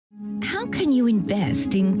how can you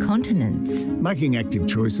invest in continence? Making active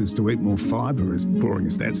choices to eat more fibre, as boring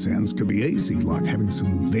as that sounds, could be easy, like having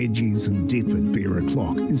some veggies and dip at beer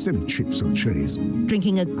o'clock instead of chips or cheese.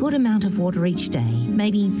 Drinking a good amount of water each day,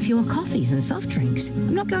 maybe fewer coffees and soft drinks.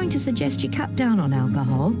 I'm not going to suggest you cut down on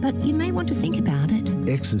alcohol, but you may want to think about it.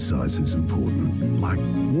 Exercise is important, like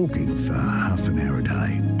walking for half an hour a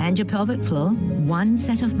day. And your pelvic floor, one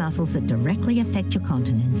set of muscles that directly affect your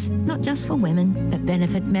continence, not just for women, but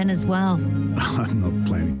benefit men as well. I'm not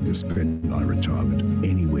planning to spend my retirement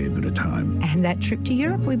anywhere but at home. And that trip to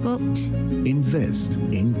Europe we booked. Invest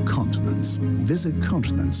in continence. Visit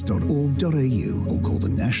continence.org.au or call the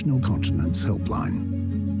National Continence Helpline.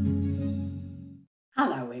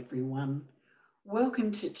 Hello everyone.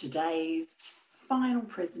 Welcome to today's final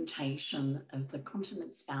presentation of the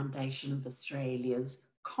Continence Foundation of Australia's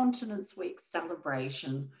Continence Week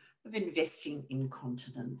celebration of investing in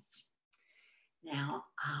continence. Now,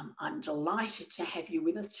 I'm delighted to have you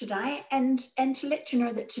with us today and to let you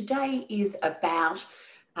know that today is about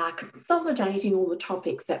consolidating all the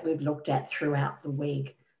topics that we've looked at throughout the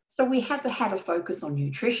week. So we have had a focus on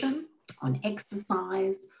nutrition, on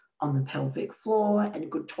exercise, on the pelvic floor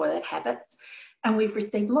and good toilet habits. And we've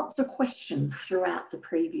received lots of questions throughout the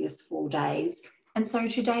previous 4 days. And so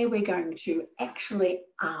today we're going to actually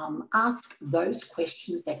ask those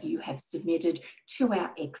questions that you have submitted to our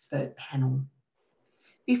expert panel.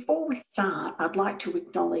 Before we start, I'd like to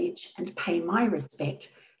acknowledge and pay my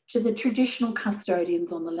respect to the traditional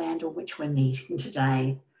custodians on the land on which we're meeting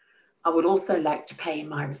today. I would also like to pay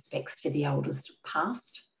my respects to the elders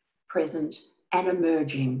past, present, and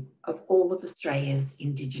emerging of all of Australia's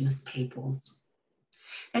Indigenous peoples.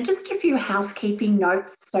 Now, just a few housekeeping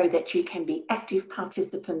notes so that you can be active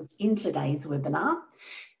participants in today's webinar.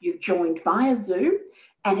 You've joined via Zoom,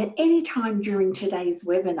 and at any time during today's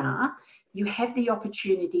webinar, you have the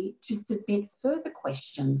opportunity to submit further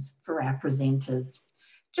questions for our presenters.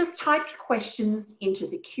 Just type your questions into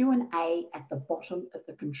the Q&A at the bottom of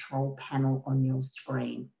the control panel on your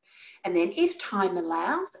screen. And then if time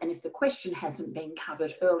allows, and if the question hasn't been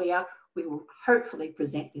covered earlier, we will hopefully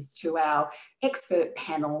present this to our expert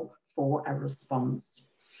panel for a response.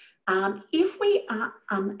 If we are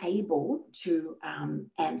unable to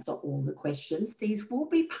answer all the questions, these will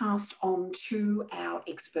be passed on to our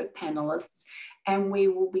expert panelists, and we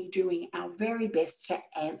will be doing our very best to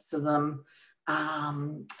answer them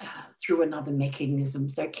through another mechanism.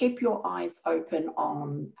 So keep your eyes open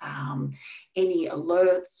on any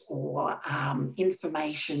alerts or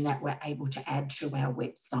information that we're able to add to our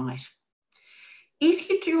website. If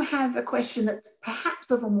you do have a question that's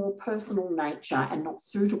perhaps of a more personal nature and not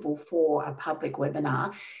suitable for a public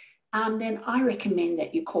webinar, then I recommend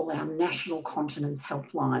that you call our National Continence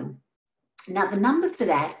Helpline. Now, the number for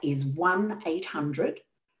that is 1800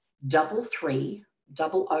 33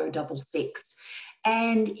 0066,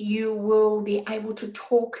 and you will be able to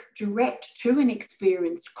talk direct to an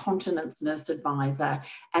experienced continence nurse advisor,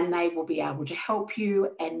 and they will be able to help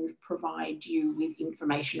you and provide you with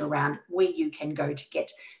information around where you can go to get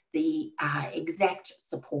the exact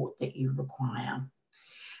support that you require.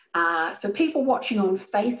 For people watching on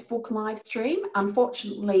Facebook live stream,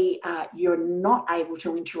 unfortunately, you're not able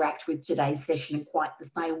to interact with today's session in quite the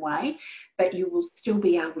same way, but you will still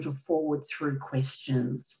be able to forward through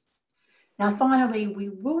questions. Now, finally, we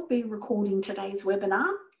will be recording today's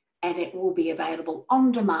webinar, and it will be available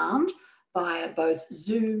on demand via both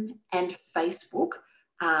Zoom and Facebook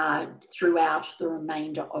throughout the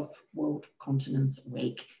remainder of World Continence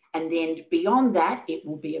Week. And then beyond that, it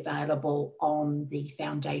will be available on the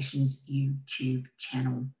Foundation's YouTube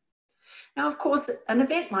channel. Now, of course, an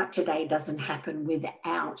event like today doesn't happen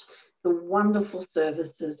without the wonderful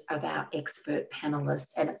services of our expert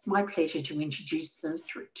panelists, and it's my pleasure to introduce them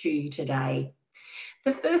to you today.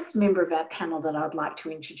 The first member of our panel that I'd like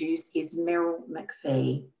to introduce is Merrill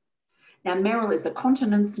McPhee. Now, Merrill is a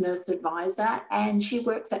continence nurse advisor, and she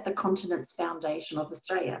works at the Continence Foundation of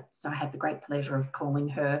Australia. So I have the great pleasure of calling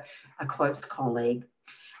her a close colleague.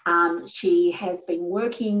 She has been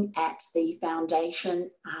working at the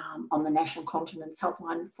Foundation on the National Continence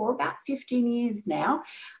Helpline for about 15 years now,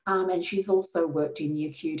 and she's also worked in the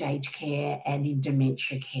acute aged care and in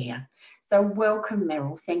dementia care. So welcome,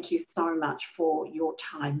 Merrill. Thank you so much for your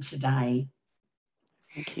time today.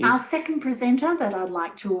 Thank you. Our second presenter that I'd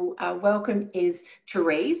like to welcome is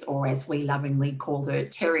Therese, or as we lovingly call her,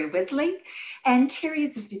 Terry Wesselink. And Terry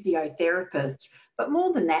is a physiotherapist. But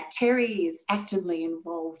more than that, Terry is actively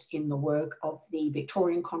involved in the work of the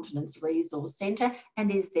Victorian Continence Resource Centre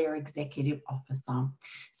and is their executive officer.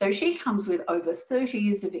 So she comes with over 30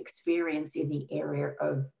 years of experience in the area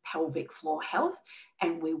of pelvic floor health,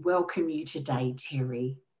 and we welcome you today,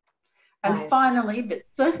 Terry. And finally, but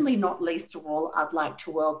certainly not least of all, I'd like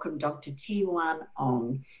to welcome Dr.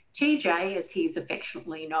 Juan. TJ, as he's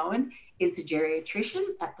affectionately known, is a geriatrician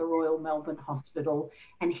at the Royal Melbourne Hospital,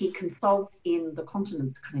 and he consults in the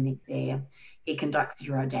continence clinic there. He conducts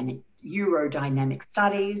urodynamic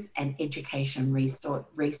studies and education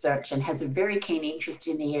research and has a very keen interest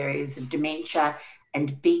in the areas of dementia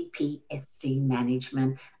and BPSD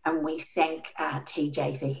management. And we thank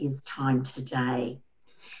TJ for his time today.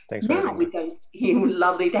 Thanks for having me.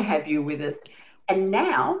 Lovely to have you with us. And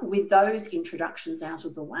now, with those introductions out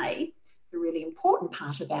of the way, the really important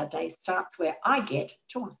part of our day starts where I get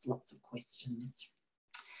to ask lots of questions.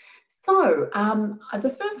 So the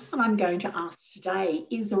first one I'm going to ask today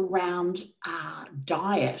is around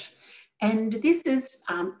diet. And this is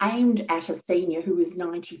aimed at a senior who is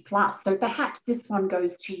 90 plus. So perhaps this one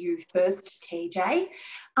goes to you first, TJ.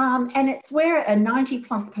 And it's where a 90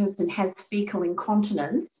 plus person has fecal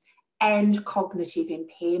incontinence and cognitive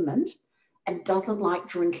impairment and doesn't like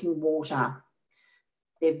drinking water.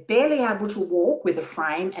 They're barely able to walk with a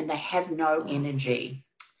frame and they have no energy.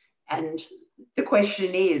 And the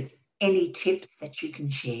question is, any tips that you can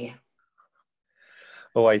share?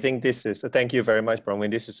 Oh, I think this is, thank you very much,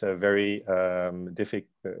 Bronwyn. This is a very difficult,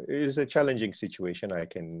 it is a challenging situation, I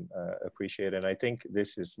can appreciate. And I think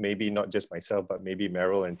this is maybe not just myself, but maybe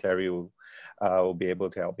Merrill and Terry will be able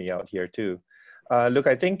to help me out here too. Look,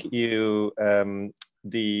 I think you,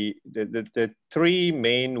 the three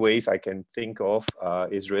main ways I can think of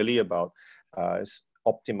is really about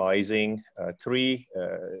optimizing three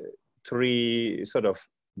sort of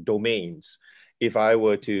domains. If I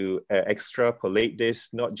were to extrapolate this,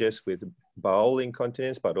 not just with bowel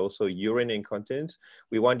incontinence, but also urine incontinence,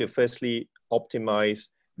 we want to firstly optimize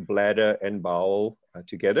bladder and bowel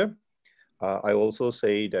together. I also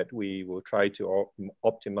say that we will try to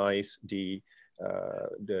optimize the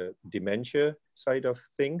dementia side of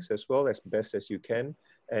things as well, as best as you can.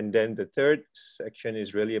 And then the third section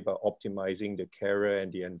is really about optimizing the carer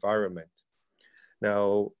and the environment.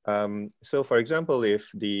 Now, so for example, if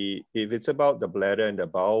it's about the bladder and the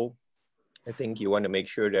bowel, I think you want to make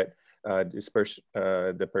sure that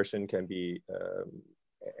the person can be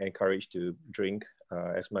encouraged to drink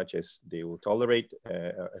as much as they will tolerate,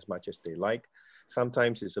 as much as they like.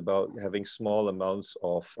 Sometimes it's about having small amounts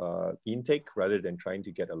of intake rather than trying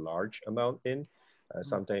to get a large amount in.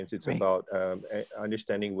 Sometimes it's about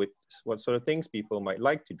understanding what sort of things people might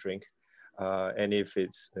like to drink. And if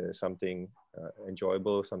it's something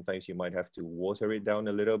enjoyable, sometimes you might have to water it down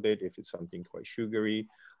a little bit if it's something quite sugary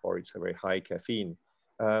or it's a very high caffeine.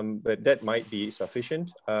 But that might be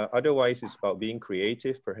sufficient. Otherwise, it's about being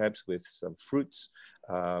creative, perhaps with some fruits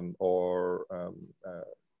or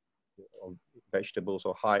vegetables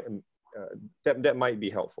or that might be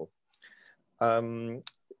helpful.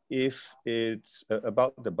 If it's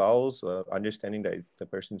about the bowels, understanding that the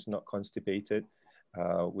person's not constipated,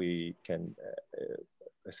 we can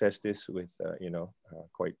assess this with,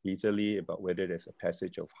 quite easily about whether there's a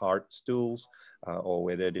passage of hard stools or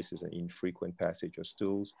whether this is an infrequent passage of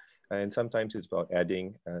stools. And sometimes it's about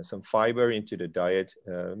adding some fiber into the diet,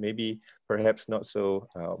 maybe perhaps not so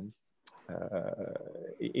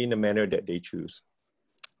in a manner that they choose.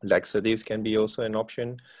 Laxatives can be also an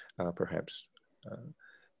option, perhaps.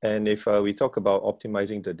 And if we talk about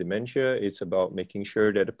optimizing the dementia, it's about making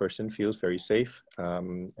sure that the person feels very safe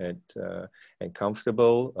and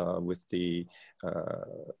comfortable with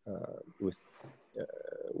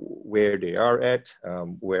where they are at,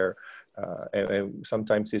 and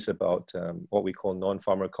sometimes it's about what we call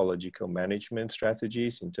non-pharmacological management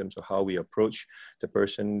strategies in terms of how we approach the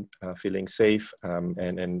person feeling safe,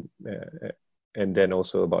 and then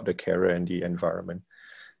also about the carer and the environment.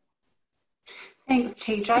 Thanks,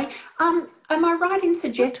 TJ. Am I right in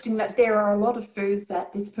suggesting that there are a lot of foods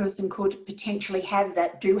that this person could potentially have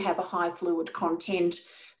that do have a high fluid content?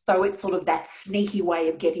 So it's sort of that sneaky way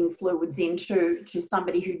of getting fluids into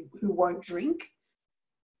somebody who won't drink?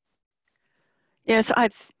 Yes, I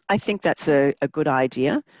think that's a good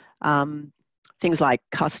idea. Things like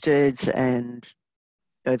custards and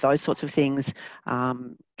those sorts of things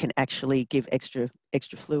can actually give extra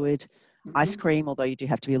fluid. Mm-hmm. Ice cream, although you do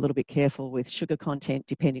have to be a little bit careful with sugar content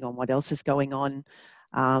depending on what else is going on.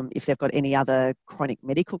 if they've got any other chronic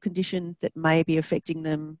medical condition that may be affecting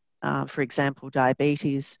them, for example,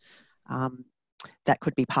 diabetes, that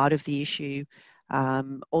could be part of the issue.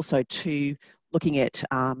 Also, too, looking at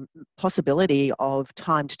possibility of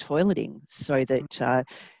timed toileting, so that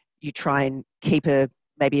you try and keep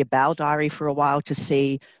maybe a bowel diary for a while to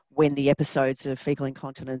see when the episodes of fecal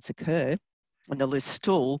incontinence occur on the loose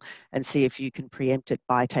stool, and see if you can preempt it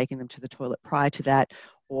by taking them to the toilet prior to that,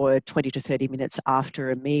 or 20 to 30 minutes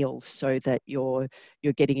after a meal, so that you're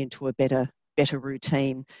getting into a better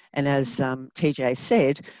routine. And as TJ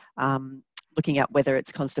said, looking at whether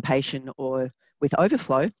it's constipation or with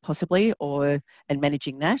overflow possibly, and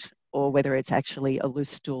managing that, or whether it's actually a loose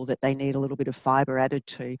stool that they need a little bit of fibre added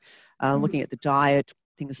to. Looking at the diet,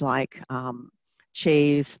 things like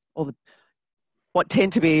cheese, what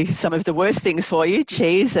tend to be some of the worst things for you,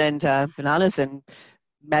 cheese and bananas and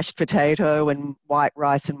mashed potato and white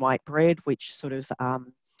rice and white bread, which sort of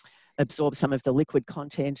absorb some of the liquid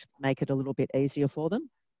content, make it a little bit easier for them.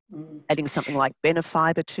 Adding something like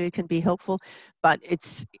Benefiber too can be helpful, but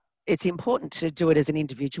it's important to do it as an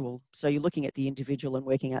individual. So you're looking at the individual and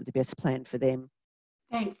working out the best plan for them.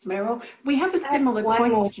 Thanks, Merrill. We have a similar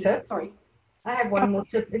question. Sorry. I have one more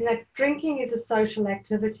tip, in that drinking is a social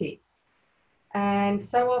activity. And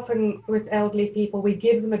so often with elderly people, we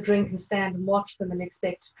give them a drink and stand and watch them and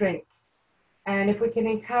expect to drink. And if we can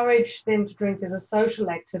encourage them to drink as a social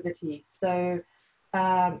activity, so,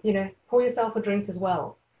 pour yourself a drink as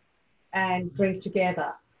well and drink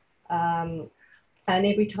together. And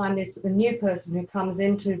every time there's a new person who comes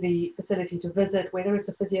into the facility to visit, whether it's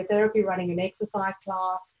a physiotherapy running an exercise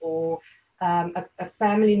class, or a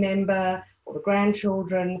family member or the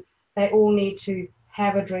grandchildren, they all need to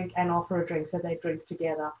have a drink and offer a drink, so they drink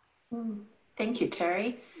together. Thank you,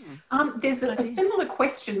 Terry. There's a similar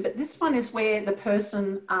question, but this one is where the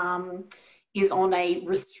person is on a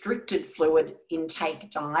restricted fluid intake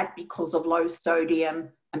diet because of low sodium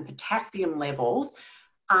and potassium levels.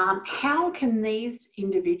 How can these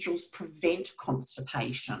individuals prevent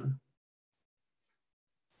constipation?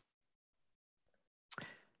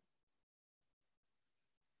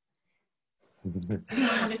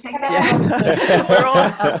 Anyone want to take that? We're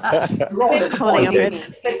all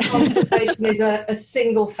constipation is a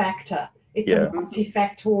single factor. It's a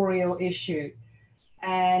multifactorial issue.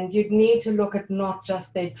 And you'd need to look at not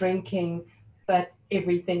just their drinking, but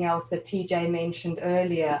everything else that TJ mentioned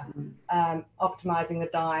earlier, optimizing the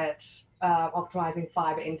diet, optimizing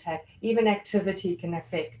fiber intake. Even activity can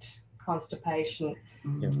affect constipation.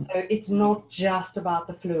 So it's not just about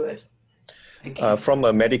the fluid. From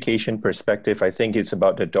a medication perspective, I think it's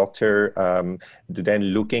about the doctor then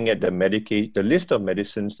looking at the list of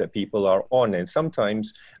medicines that people are on, and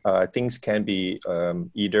sometimes things can be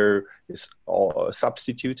either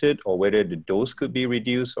substituted, or whether the dose could be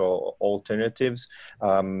reduced, or alternatives,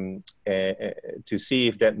 to see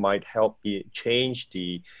if that might help change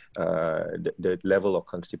the level of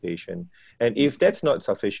constipation. And if that's not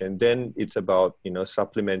sufficient, then it's about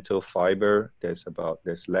supplemental fiber. There's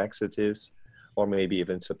laxatives, or maybe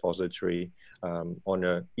even suppository, on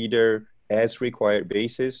a either as required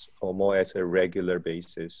basis or more as a regular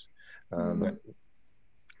basis. But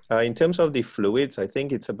in terms of the fluids, I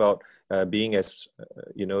think it's about being as,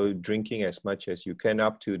 drinking as much as you can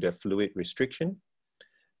up to the fluid restriction.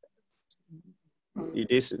 It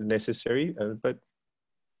is necessary, but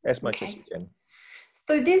as much as you can.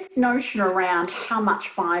 So this notion around how much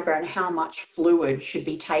fibre and how much fluid should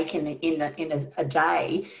be taken in a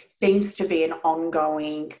day seems to be an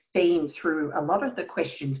ongoing theme through a lot of the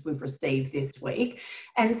questions we've received this week.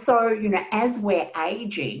 And so, as we're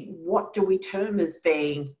aging, what do we term as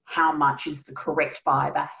being how much is the correct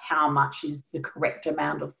fibre, how much is the correct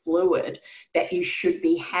amount of fluid that you should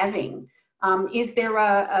be having? Is there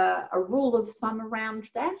a rule of thumb around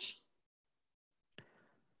that?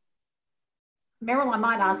 Merrill, I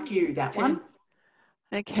might ask you that one.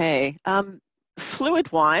 Okay.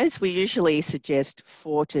 Fluid-wise, we usually suggest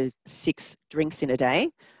 4 to 6 drinks in a day,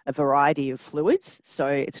 a variety of fluids. So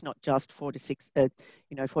it's not just 4 to 6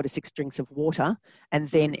 drinks of water, and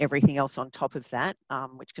then everything else on top of that,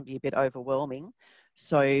 which can be a bit overwhelming.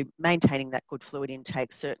 So maintaining that good fluid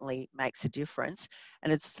intake certainly makes a difference.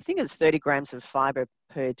 And I think it's 30 grams of fibre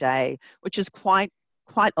per day, which is quite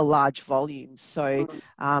a large volume. So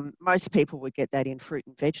most people would get that in fruit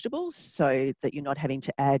and vegetables, so that you're not having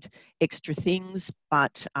to add extra things,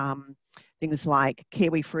 but things like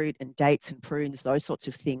kiwi fruit and dates and prunes, those sorts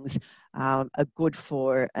of things are good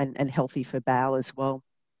for and healthy for bowel as well.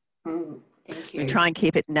 Thank you. We try and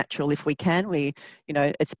keep it natural if we can.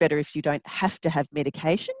 It's better if you don't have to have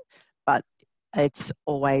medication, but it's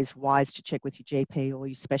always wise to check with your GP or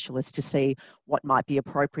your specialist to see what might be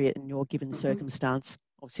appropriate in your given circumstance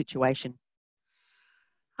or situation.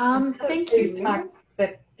 Thank you. Type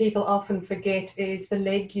that people often forget is the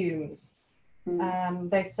legumes.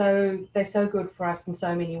 They're so good for us in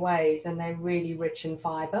so many ways, and they're really rich in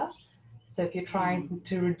fiber. So if you're trying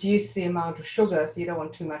to reduce the amount of sugar, so you don't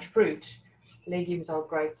want too much fruit, legumes are a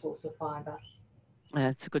great source of fiber.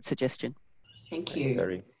 It's a good suggestion. Thank you.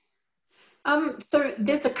 Very. So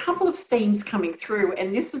there's a couple of themes coming through,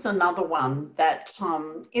 and this is another one that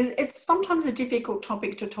it's sometimes a difficult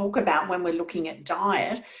topic to talk about when we're looking at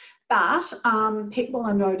diet, but people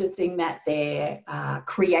are noticing that they're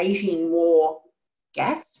creating more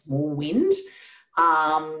gas, more wind,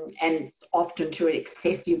 and it's often to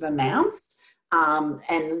excessive amounts.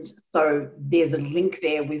 And so there's a link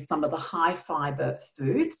there with some of the high fiber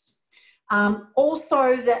foods.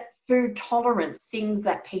 Also that food tolerance, things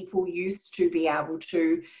that people used to be able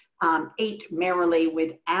to eat merrily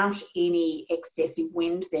without any excessive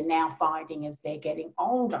wind, they're now finding as they're getting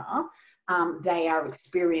older, they are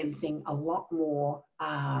experiencing a lot more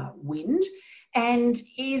wind. And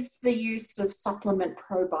is the use of supplement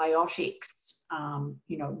probiotics,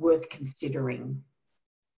 worth considering?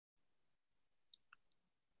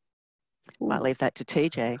 Might leave that to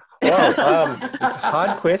TJ. Wow,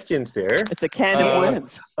 hard questions there. It's a can of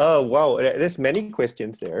worms. Oh, wow, there's many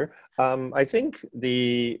questions there. I think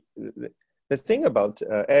the thing about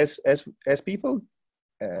as people,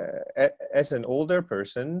 as an older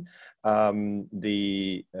person,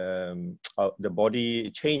 the body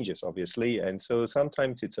changes obviously, and so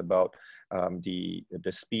sometimes it's about the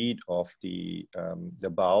speed of the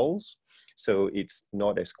bowels. So it's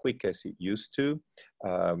not as quick as it used to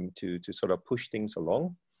sort of push things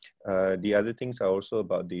along. The other things are also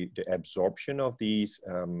about the absorption of these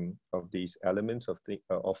elements of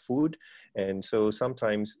food, and so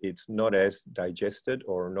sometimes it's not as digested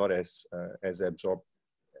or not as absorbed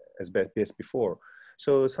as best before.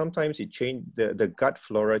 So sometimes the gut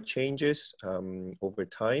flora changes over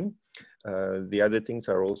time. The other things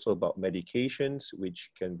are also about medications, which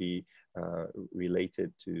can be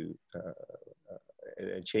related to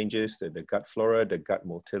changes to the gut flora, the gut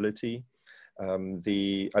motility.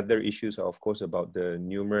 The other issues are, of course, about the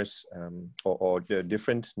numerous or the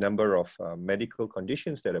different number of medical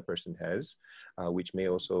conditions that a person has, which may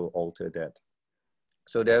also alter that.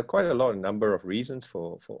 So there are quite a number of reasons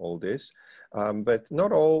for all this, but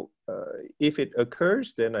not all. If it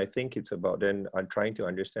occurs, then I think it's about then trying to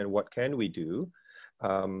understand what can we do,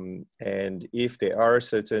 and if there are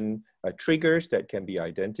certain triggers that can be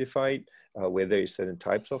identified, whether it's certain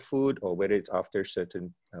types of food or whether it's after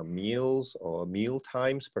certain meals or meal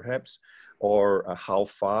times perhaps, or how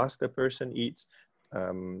fast the person eats,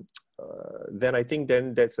 then I think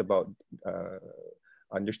then that's about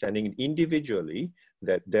understanding individually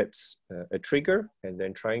that that's a trigger, and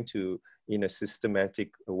then trying to, in a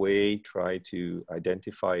systematic way, try to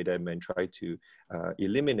identify them and try to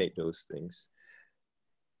eliminate those things.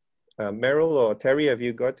 Merrill or Terry, have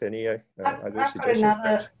you got any other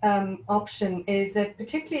suggestions? Another option is that,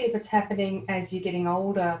 particularly if it's happening as you're getting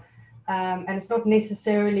older, and it's not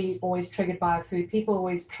necessarily always triggered by a food. People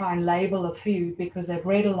always try and label a food because they've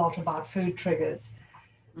read a lot about food triggers.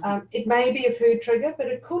 It may be a food trigger, but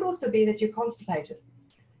it could also be that you're constipated.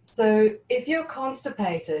 So if you're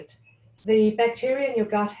constipated, the bacteria in your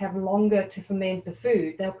gut have longer to ferment the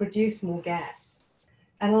food. They'll produce more gas.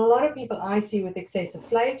 And a lot of people I see with excessive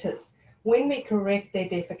flatus, when we correct their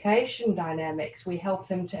defecation dynamics, we help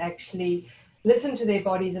them to actually listen to their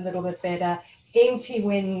bodies a little bit better, empty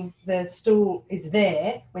when the stool is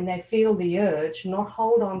there, when they feel the urge, not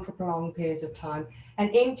hold on for prolonged periods of time,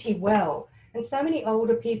 and empty well. And so many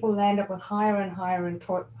older people land up with higher and higher and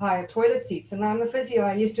higher toilet seats. And I'm a physio,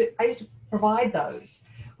 I used to provide those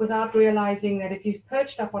without realizing that if you're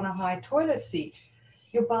perched up on a high toilet seat,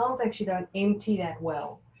 your bowels actually don't empty that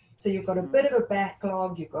well. So you've got a bit of a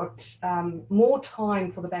backlog, you've got more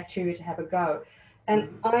time for the bacteria to have a go. And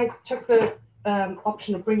I took the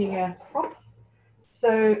option of bringing a prop.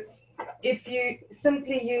 So if you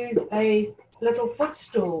simply use a little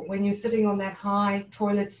footstool when you're sitting on that high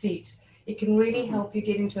toilet seat, it can really help you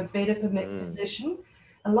get into a better position.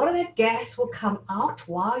 A lot of that gas will come out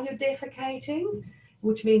while you're defecating,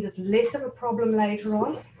 which means it's less of a problem later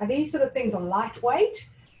on. And these sort of things are lightweight,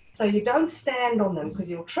 so you don't stand on them because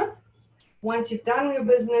you'll trip. Once you've done your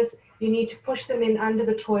business, you need to push them in under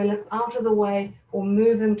the toilet, out of the way, or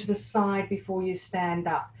move them to the side before you stand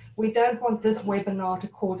up. We don't want this webinar to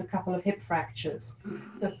cause a couple of hip fractures.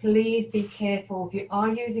 So please be careful. If you are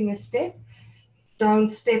using a step, don't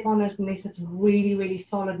step on it unless it's really, really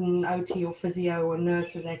solid and an OT or physio or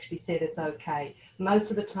nurse has actually said it's okay.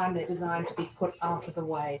 Most of the time they're designed to be put out of the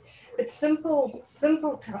way. But simple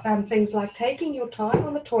things like taking your time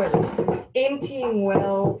on the toilet, emptying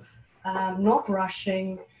well, not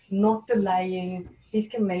rushing, not delaying, these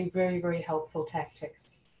can be very, very helpful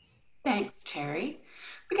tactics. Thanks, Terry.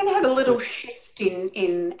 We're going to have a little shift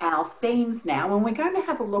in our themes now, and we're going to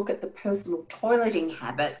have a look at the personal toileting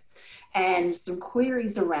habits and some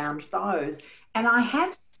queries around those. And I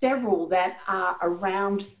have several that are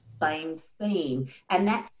around the same theme, and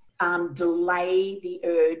that's delaying the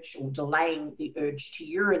urge to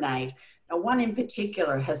urinate. Now, one in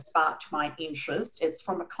particular has sparked my interest. It's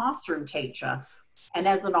from a classroom teacher. And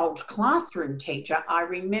as an old classroom teacher, I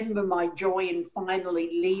remember my joy in finally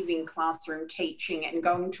leaving classroom teaching and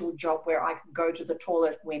going to a job where I could go to the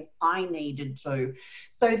toilet when I needed to.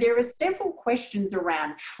 So there are several questions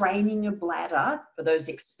around training a bladder for those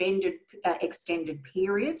extended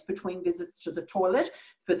periods between visits to the toilet.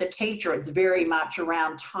 For the teacher, it's very much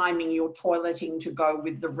around timing your toileting to go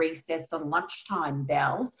with the recess and lunchtime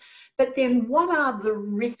bells. But then what are the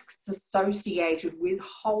risks associated with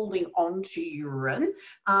holding on to urine?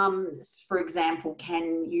 For example,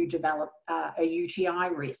 can you develop a UTI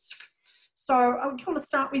risk? So I want to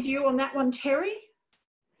start with you on that one, Terry.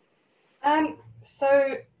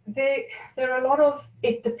 So there are a lot of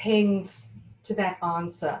it depends to that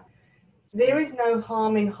answer. There is no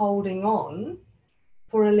harm in holding on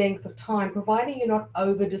for a length of time, providing you're not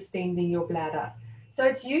over distending your bladder. So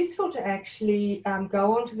it's useful to actually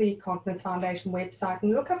go onto the Continence Foundation website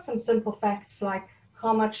and look up some simple facts like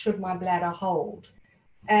how much should my bladder hold?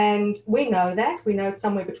 And we know that. We know it's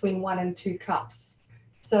somewhere between 1 and 2 cups.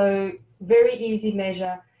 So very easy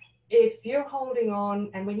measure. If you're holding on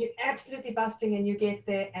and when you're absolutely busting and you get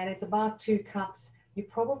there and it's about 2 cups, you're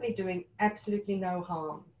probably doing absolutely no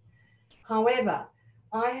harm. However,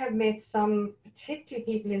 I have met some, particularly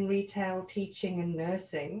people in retail, teaching and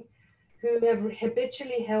nursing, who have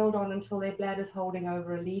habitually held on until their bladder's holding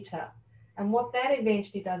over a litre. And what that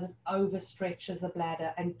eventually does is overstretches the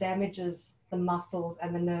bladder and damages the muscles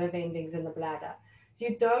and the nerve endings in the bladder. So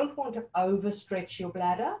you don't want to overstretch your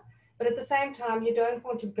bladder, but at the same time, you don't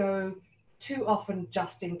want to go too often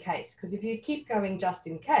just in case. Because if you keep going just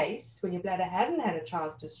in case, when your bladder hasn't had a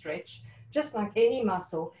chance to stretch, just like any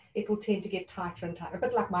muscle, it will tend to get tighter and tighter. A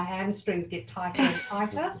bit like my hamstrings get tighter and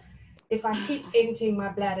tighter. If I keep emptying my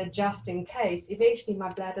bladder just in case, eventually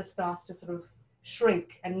my bladder starts to sort of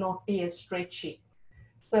shrink and not be as stretchy.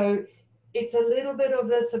 So it's a little bit of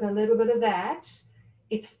this and a little bit of that.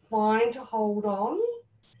 It's fine to hold on,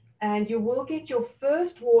 and you will get your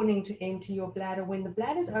first warning to empty your bladder when the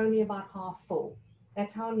bladder is only about half full.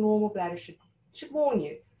 That's how a normal bladder should warn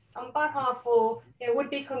you. I'm about half full. It would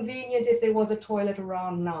be convenient if there was a toilet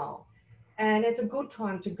around now. And it's a good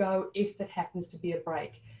time to go if it happens to be a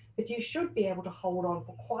break. But you should be able to hold on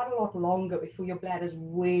for quite a lot longer before your bladder's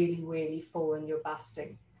really, really full and you're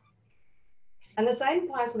busting. And the same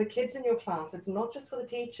applies for the kids in your class. It's not just for the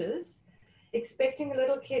teachers. Expecting a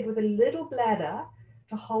little kid with a little bladder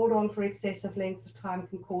to hold on for excessive lengths of time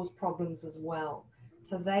can cause problems as well.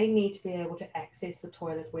 So they need to be able to access the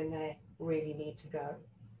toilet when they really need to go.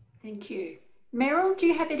 Thank you. Merrill, do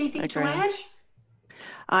you have anything to add?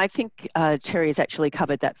 I think Terry has actually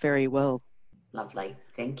covered that very well. Lovely,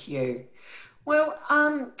 thank you. Well,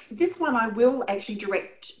 this one I will actually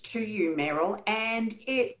direct to you, Merrill, and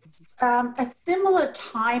it's a similar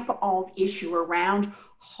type of issue around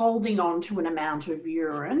holding on to an amount of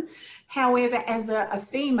urine. However, as a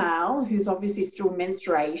female who's obviously still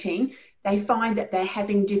menstruating, they find that they're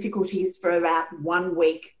having difficulties for about 1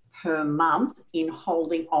 week per month in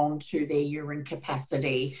holding on to their urine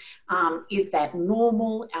capacity. Is that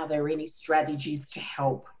normal? Are there any strategies to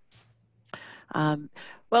help?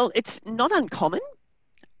 Well, it's not uncommon,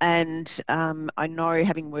 and I know,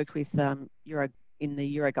 having worked with in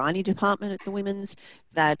the Urogynae department at the Women's,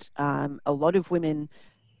 that a lot of women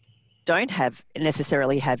don't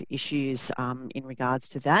necessarily have issues in regards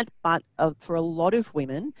to that, but for a lot of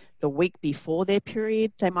women, the week before their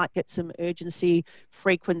period, they might get some urgency,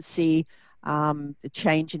 frequency, the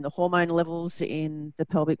change in the hormone levels in the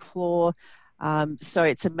pelvic floor. So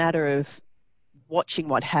it's a matter of watching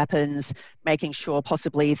what happens, making sure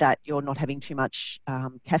possibly that you're not having too much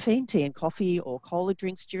caffeine, tea and coffee or cola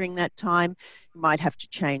drinks during that time. You might have to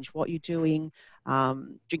change what you're doing,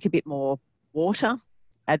 drink a bit more water,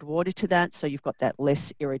 add water to that so you've got that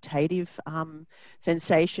less irritative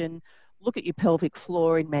sensation. look at your pelvic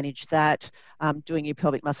floor and manage that, doing your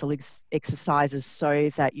pelvic muscle exercises so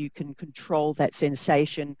that you can control that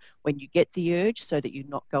sensation when you get the urge, so that you're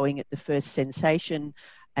not going at the first sensation.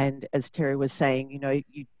 And as Terry was saying, you know,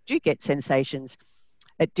 you do get sensations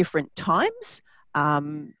at different times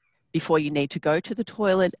before you need to go to the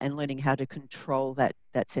toilet, and learning how to control that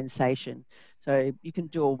sensation. So you can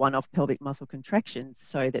do a one-off pelvic muscle contraction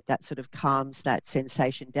so that sort of calms that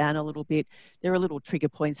sensation down a little bit. There are little trigger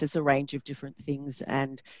points. There's a range of different things,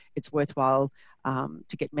 and it's worthwhile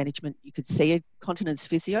to get management. You could see a continence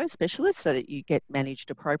physio specialist so that you get managed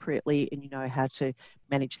appropriately and you know how to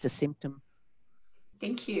manage the symptom.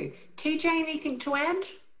 Thank you. TJ, anything to add?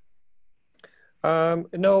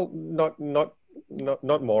 No,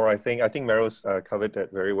 not more. I think Merrill's covered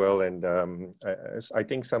that very well, and I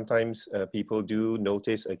think sometimes people do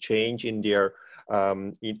notice a change in their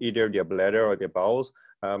in either their bladder or their bowels.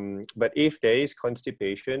 But if there is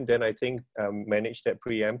constipation, then I think manage that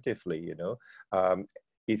preemptively. You know,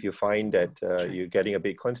 if you find that you're getting a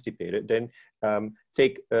bit constipated, then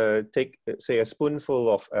take say a spoonful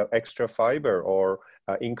of extra fiber, or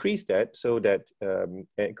increase that, so that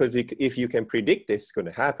because if you can predict this is going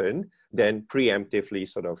to happen, then preemptively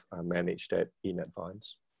sort of manage that in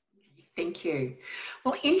advance. Thank you.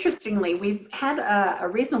 Well, interestingly, we've had a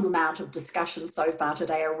reasonable amount of discussion so far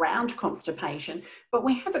today around constipation, but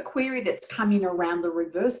we have a query that's come in around the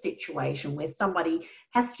reverse situation where somebody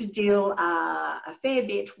has to deal a fair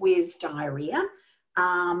bit with diarrhea,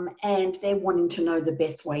 and they're wanting to know the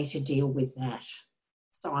best way to deal with that.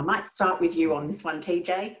 So I might start with you on this one,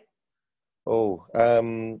 TJ. Oh,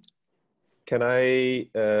 can I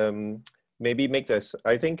maybe make this?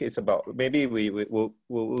 I think it's about, maybe we'll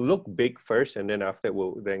look big first, and then after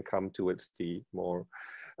we'll then come towards the more.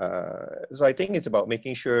 So I think it's about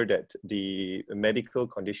making sure that the medical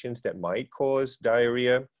conditions that might cause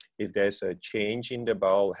diarrhea, if there's a change in the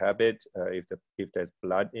bowel habit, if there's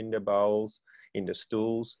blood in the bowels, in the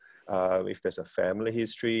stools, if there's a family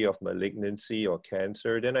history of malignancy or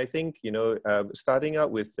cancer, then I think, you know, starting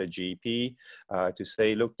out with the GP to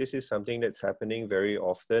say, look, this is something that's happening very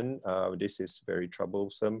often. This is very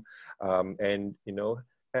troublesome, and, you know,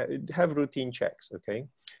 have routine checks, okay?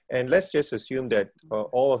 And let's just assume that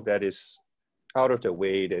all of that is out of the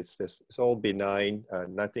way. It's all benign.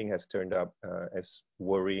 Nothing has turned up as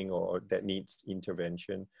worrying or that needs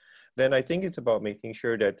intervention. Then I think it's about making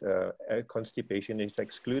sure that constipation is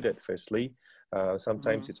excluded firstly.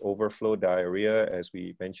 Sometimes it's overflow diarrhea, as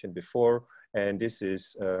we mentioned before, and this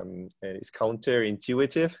is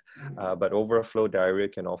counterintuitive, but overflow diarrhea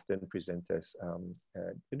can often present as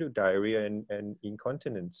diarrhea and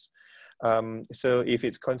incontinence. So if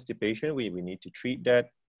it's constipation, we need to treat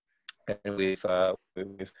that. And we've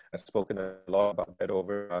spoken a lot about that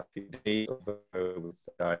over the last few days with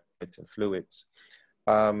diet and fluids.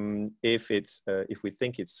 If we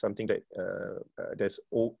think it's something that there's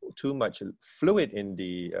too much fluid in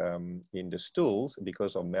the stools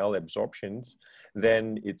because of malabsorptions,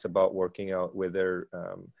 then it's about working out whether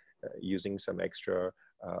using some extra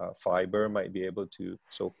fiber might be able to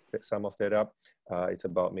soak some of that up. It's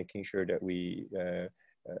about making sure that we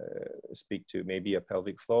speak to maybe a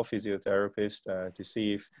pelvic floor physiotherapist to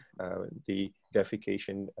see if the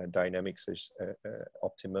defecation dynamics is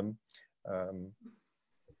optimum.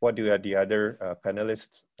 What do the other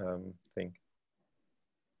panelists think?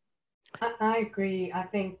 I agree. I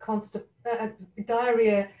think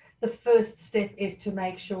diarrhea, the first step is to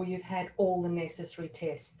make sure you've had all the necessary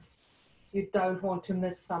tests. You don't want to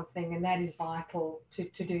miss something, and that is vital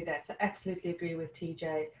to do that. So absolutely agree with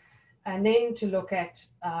TJ. And then to look at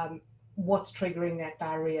what's triggering that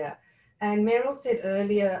diarrhea. And Merrill said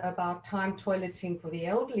earlier about time toileting for the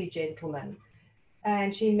elderly gentleman.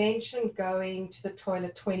 And she mentioned going to the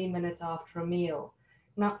toilet 20 minutes after a meal.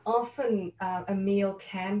 Now, often a meal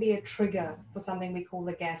can be a trigger for something we call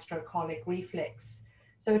the gastrocolic reflex.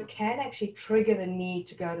 So it can actually trigger the need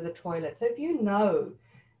to go to the toilet. So if you know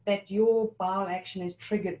that your bowel action is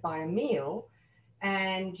triggered by a meal,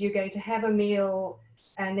 and you're going to have a meal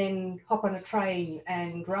and then hop on a train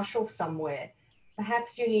and rush off somewhere,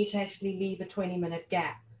 perhaps you need to actually leave a 20-minute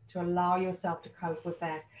gap to allow yourself to cope with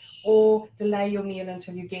that, or delay your meal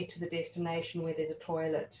until you get to the destination where there's a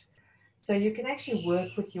toilet. So you can actually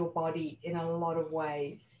work with your body in a lot of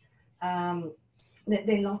ways.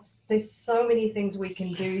 There's so many things we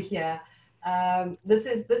can do here. This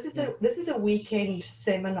is a weekend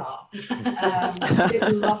seminar.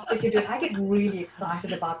 There's lots we can do. I get really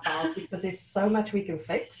excited about bowels because there's so much we can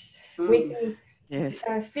fix. We can. Yes.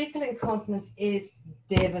 Fecal incontinence is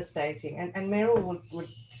devastating, and Merrill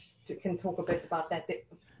can talk a bit about that.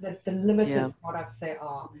 The limited products there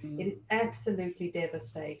are. It is absolutely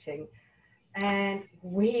devastating. And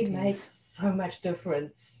we make so much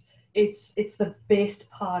difference. It's the best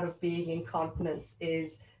part of being incontinence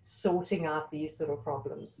is sorting out these sort of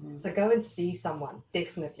problems. So go and see someone,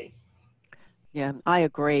 definitely. Yeah, I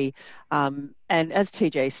agree. And as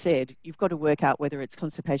TJ said, you've got to work out whether it's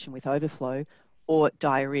constipation with overflow or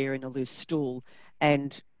diarrhea in a loose stool.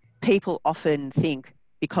 And people often think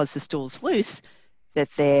because the stool's loose that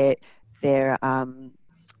they've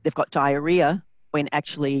got diarrhea, when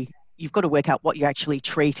actually you've got to work out what you're actually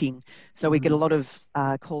treating. So we get a lot of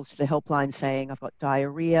calls to the helpline saying, I've got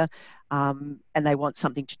diarrhea, and they want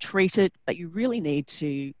something to treat it, but you really need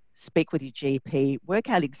to speak with your GP, work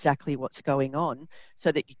out exactly what's going on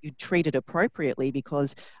so that you treat it appropriately,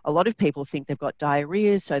 because a lot of people think they've got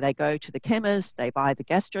diarrhea, so they go to the chemist, they buy the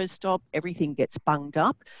GastroStop, everything gets bunged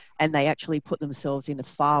up, and they actually put themselves in a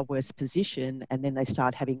far worse position, and then they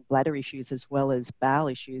start having bladder issues as well as bowel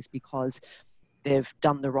issues because they've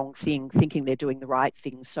done the wrong thing, thinking they're doing the right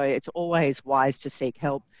thing. So it's always wise to seek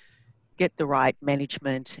help, get the right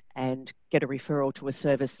management, and get a referral to a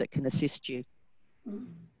service that can assist you.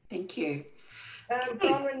 Thank you.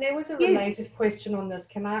 Bronwyn, there was a related question on this.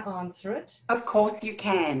 Can I answer it? Of course you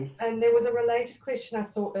can. And there was a related question I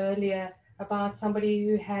saw earlier about somebody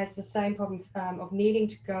who has the same problem of needing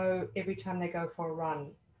to go every time they go for a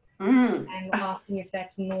run. And asking if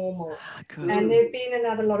that's normal. And there have been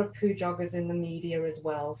another lot of poo joggers in the media as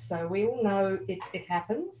well. So we all know it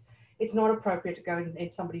happens. It's not appropriate to go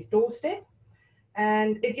in somebody's doorstep.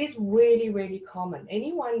 And it is really, really common.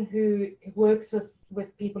 Anyone who works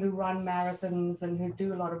with people who run marathons and who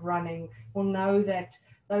do a lot of running will know that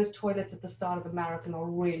those toilets at the start of the marathon are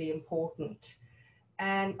really important.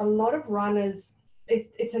 And a lot of runners,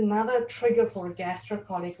 it's another trigger for a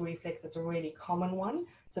gastrocolic reflex. It's a really common one.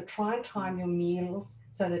 So try and time your meals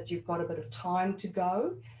so that you've got a bit of time to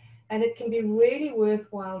go. And it can be really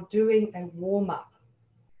worthwhile doing a warm-up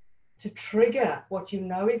to trigger what you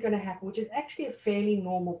know is going to happen, which is actually a fairly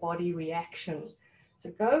normal body reaction. So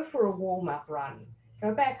go for a warm-up run,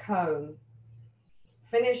 go back home,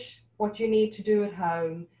 finish what you need to do at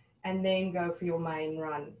home, and then go for your main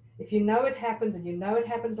run. If you know it happens, and you know it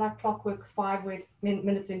happens like clockwork, 5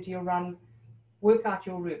 minutes into your run, work out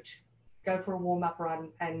your route. Go for a warm-up run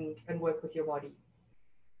and work with your body.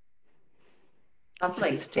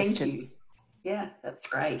 Lovely, thank you. Yeah, that's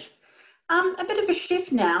great. A bit of a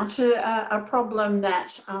shift now to a problem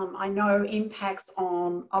that I know impacts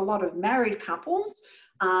on a lot of married couples,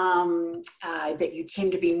 that you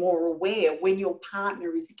tend to be more aware when your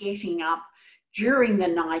partner is getting up during the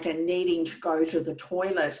night and needing to go to the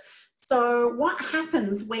toilet. So what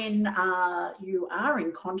happens when you are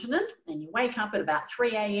incontinent and you wake up at about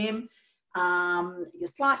 3 a.m, you're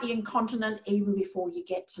slightly incontinent even before you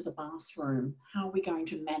get to the bathroom? How are we going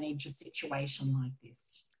to manage a situation like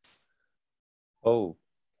this?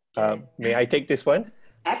 May I take this one?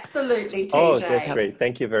 Absolutely, TJ. Oh, that's great.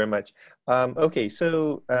 Thank you very much. Okay,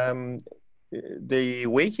 so the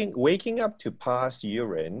waking up to pass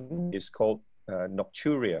urine is called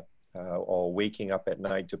nocturia, or waking up at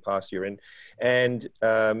night to pass urine. And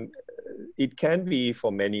it can be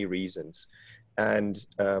for many reasons. And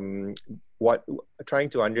trying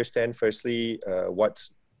to understand firstly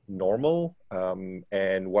what's normal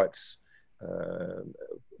and what's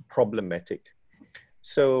problematic.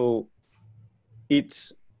 So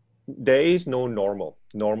there is no normal.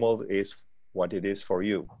 Normal is what it is for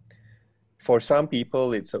you. For some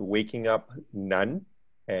people, it's a waking up none,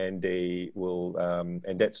 and they will,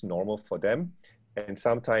 and that's normal for them. And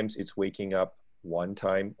sometimes it's waking up 1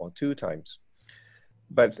 time or 2 times.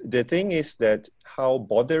 But the thing is that how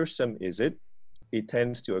bothersome is it? It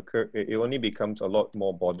tends to occur, it only becomes a lot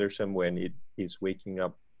more bothersome when it is waking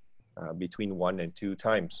up between 1 and 2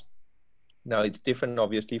 times. Now, it's different,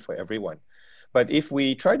 obviously, for everyone. But if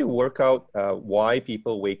we try to work out why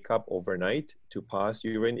people wake up overnight to pass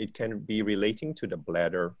urine, it can be relating to the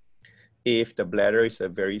bladder. If the bladder is a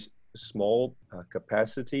very small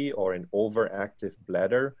capacity or an overactive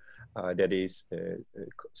bladder that is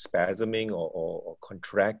spasming or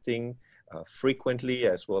contracting frequently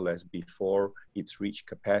as well as before it's reached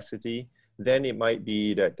capacity, then it might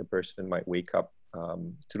be that the person might wake up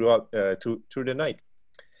through the night.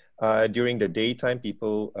 During the daytime,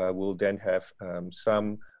 people will then have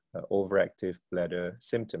some overactive bladder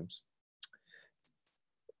symptoms.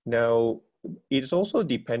 Now, it's also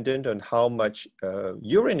dependent on how much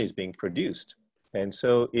urine is being produced. And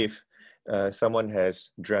so if someone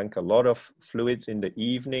has drank a lot of fluids in the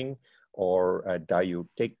evening, or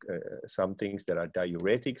take some things that are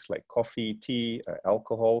diuretics like coffee, tea,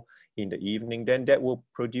 alcohol in the evening, then that will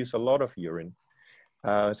produce a lot of urine.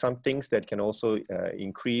 Some things that can also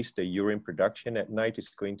increase the urine production at night is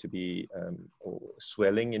going to be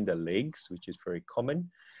swelling in the legs, which is very common.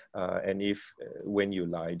 And if when you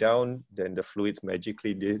lie down, then the fluids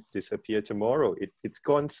magically disappear tomorrow. It's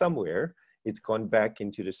gone somewhere. It's gone back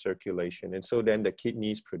into the circulation. And so then the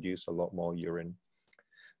kidneys produce a lot more urine.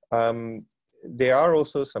 There are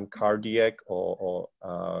also some cardiac or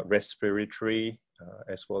respiratory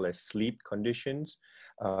as well as sleep conditions,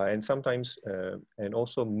 and sometimes, and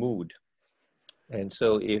also mood. And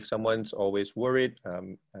so if someone's always worried,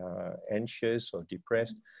 anxious or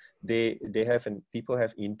depressed, people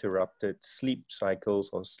have interrupted sleep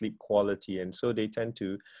cycles or sleep quality. And so they tend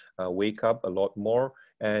to wake up a lot more,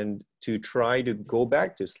 and to try to go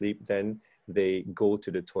back to sleep, then they go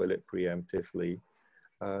to the toilet preemptively.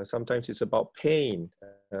 Sometimes it's about pain.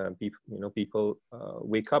 People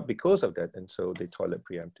wake up because of that, and so they toilet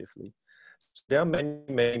preemptively. So there are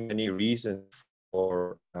many reasons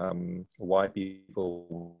for why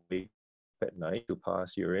people wake up at night to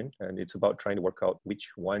pass urine, and it's about trying to work out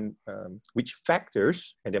which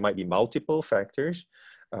factors, and there might be multiple factors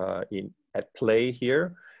at play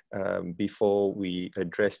here before we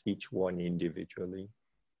address each one individually.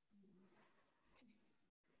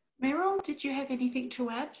 Merrill, did you have anything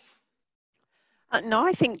to add? No,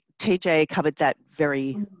 I think TJ covered that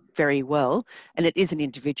very, very well. And it is an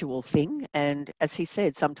individual thing. And as he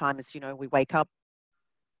said, sometimes, we wake up,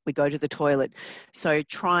 we go to the toilet. So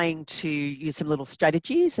trying to use some little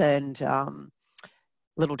strategies and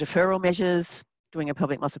little deferral measures, doing a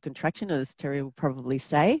pelvic muscle contraction, as Terry will probably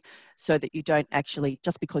say, so that you don't actually,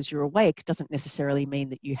 just because you're awake, doesn't necessarily mean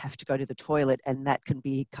that you have to go to the toilet, and that can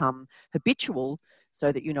become habitual,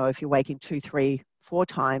 so that, if you're waking 2, 3, 4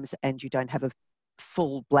 times and you don't have a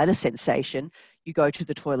full bladder sensation, you go to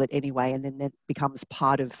the toilet anyway, and then that becomes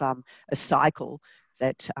part of a cycle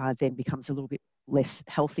that then becomes a little bit less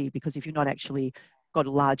healthy, because if you're not actually got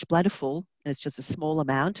a large bladder full, and it's just a small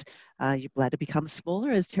amount, your bladder becomes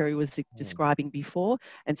smaller, as Terry was describing before,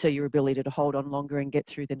 and so your ability to hold on longer and get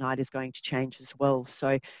through the night is going to change as well.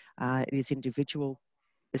 So it is individual,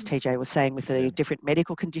 as TJ was saying, with the different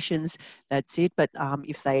medical conditions, that's it. But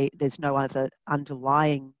if there's no other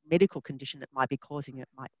underlying medical condition that might be causing it,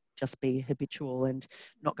 might just be habitual, and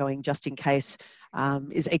not going just in case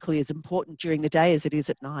is equally as important during the day as it is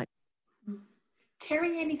at night.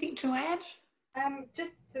 Terry, anything to add?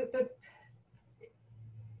 Just the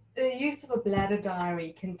use of a bladder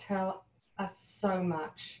diary can tell us so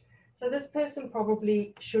much. So this person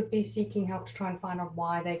probably should be seeking help to try and find out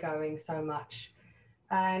why they're going so much.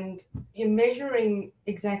 And you're measuring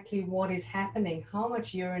exactly what is happening, how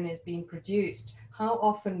much urine is being produced, how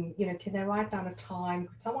often, can they write down a time,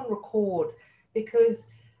 could someone record? Because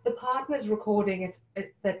the partner's recording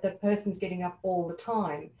that the person's getting up all the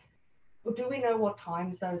time. Well, do we know what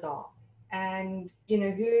times those are? And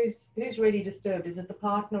who's really disturbed? Is it the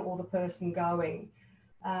partner or the person going?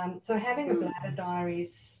 So having a bladder diary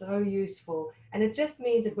is so useful, and it just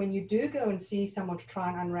means that when you do go and see someone to try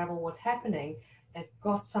and unravel what's happening, they've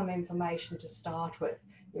got some information to start with.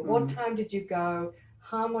 What time did you go?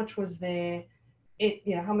 How much was there?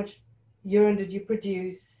 How much urine did you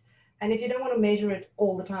produce? And if you don't want to measure it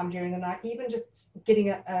all the time during the night, even just getting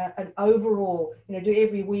an overall, do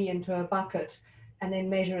every wee into a bucket, and then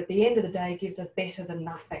measure at the end of the day gives us better than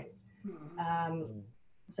nothing.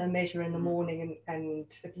 So measure in the morning, and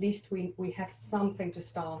at least we have something to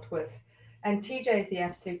start with. And TJ is the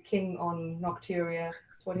absolute king on nocturia.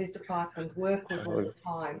 It's what his department work with all the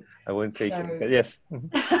time. I wouldn't say king, but yes.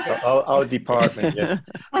 Our department, yes.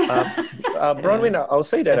 Bronwyn, I'll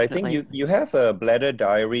say that definitely. I think you have a bladder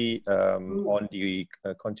diary on the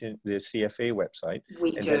CFA website.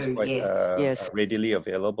 That's quite readily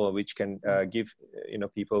available, which can give,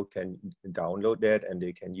 people can download that and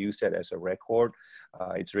they can use that as a record.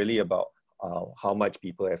 It's really about how much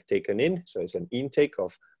people have taken in. So it's an intake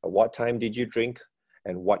of what time did you drink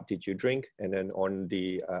and what did you drink. And then on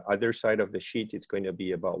the other side of the sheet, it's going to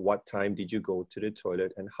be about what time did you go to the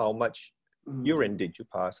toilet and how much urine did you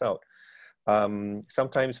pass out.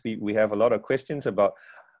 Sometimes we have a lot of questions about,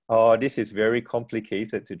 this is very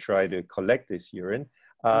complicated to try to collect this urine.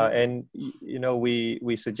 And,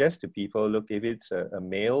 we suggest to people, look, if it's a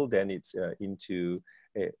male, then it's into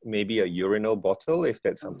maybe a urinal bottle, if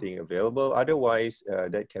that's something available. Otherwise,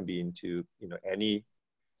 that can be into, any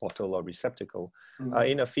bottle or receptacle.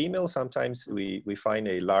 In a female, sometimes we find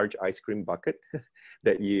a large ice cream bucket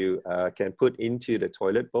that you can put into the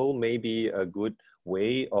toilet bowl, maybe a good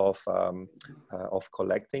way of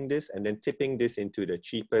collecting this, and then tipping this into the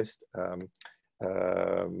cheapest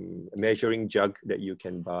measuring jug that you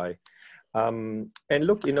can buy. And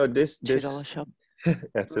look, this $2 shop.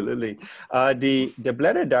 Absolutely. The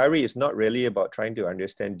bladder diary is not really about trying to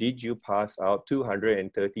understand, did you pass out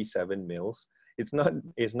 237 mils? It's not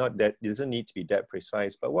that, it doesn't need to be that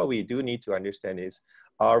precise, but what we do need to understand is,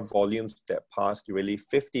 are volumes that passed really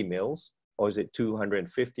 50 mils, or is it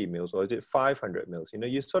 250 mils, or is it 500 mils? You know,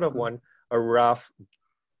 you sort of want a rough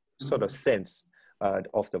sort of sense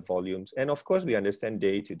of the volumes. And of course, we understand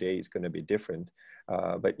day to day is going to be different.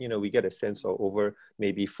 But, you know, we get a sense of over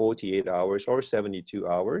maybe 48 hours or 72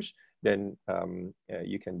 hours, then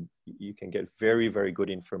you can get very, very good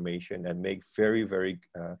information and make very, very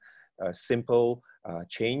simple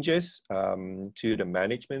changes to the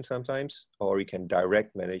management sometimes, or you can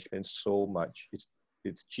direct management so much.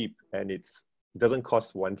 It's cheap and it doesn't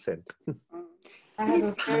cost 1 cent. I have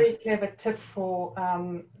a very clever tip for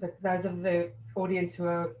those of the audience who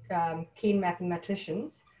are keen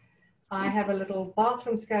mathematicians. I have a little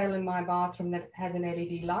bathroom scale in my bathroom that has an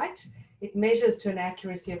LED light. It measures to an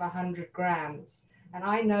accuracy of 100 grams. And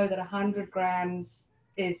I know that 100 grams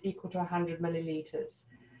is equal to 100 milliliters.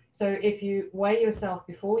 So if you weigh yourself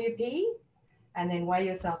before you pee and then weigh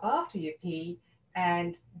yourself after you pee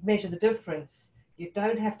and measure the difference, you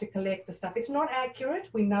don't have to collect the stuff. It's not accurate.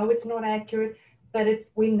 We know it's not accurate. But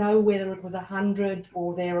we know whether it was 100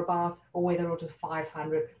 or thereabouts, or whether it was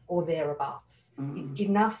 500 or thereabouts. It's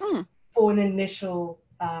enough for an initial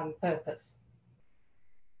purpose.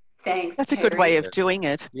 Thanks. That's a good way of doing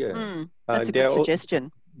it. Yeah, that's a good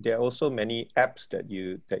suggestion. There are also many apps that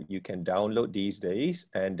you can download these days,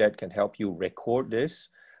 and that can help you record this.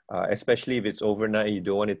 Especially if it's overnight, you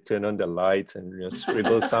don't want to turn on the lights and, you know,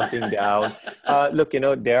 scribble something down. Look, you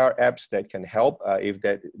know, there are apps that can help if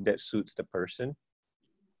that suits the person.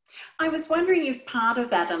 I was wondering if part of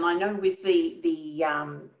that, and I know with the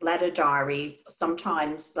bladder diaries,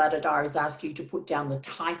 sometimes bladder diaries ask you to put down the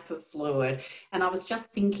type of fluid, and I was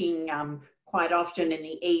just thinking, quite often in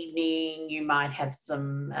the evening, you might have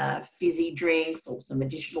some fizzy drinks or some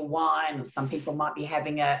additional wine, or some people might be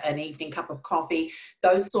having an evening cup of coffee.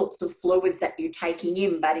 Those sorts of fluids that you're taking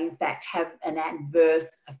in, but in fact have an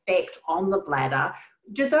adverse effect on the bladder.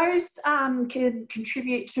 Do those can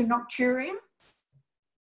contribute to nocturia?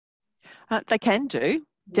 They can do.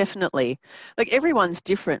 Definitely. Like, everyone's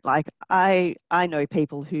different. Like, I know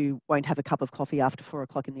people who won't have a cup of coffee after 4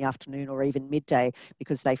 o'clock in the afternoon or even midday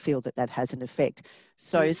because they feel that has an effect.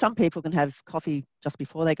 So some people can have coffee just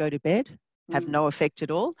before they go to bed, have no effect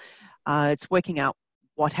at all. It's working out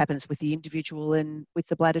what happens with the individual, and with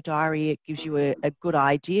the bladder diary, it gives you a good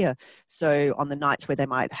idea. So on the nights where they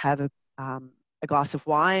might have a glass of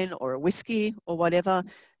wine or a whiskey or whatever,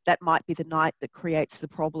 that might be the night that creates the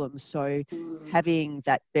problem. So having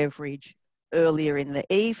that beverage earlier in the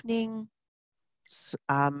evening,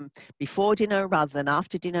 before dinner rather than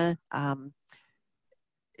after dinner,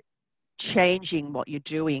 changing what you're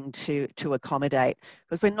doing to accommodate,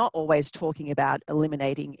 because we're not always talking about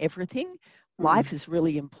eliminating everything. Life is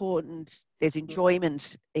really important. There's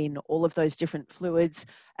enjoyment in all of those different fluids,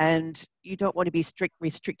 and you don't want to be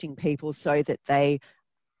restricting people so that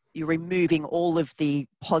you're removing all of the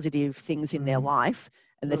positive things in their life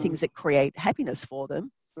and the things that create happiness for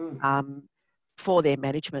them, for their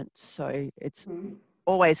management. So it's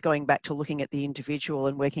always going back to looking at the individual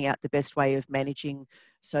and working out the best way of managing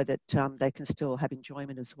so that they can still have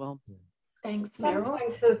enjoyment as well. Thanks, Merrill.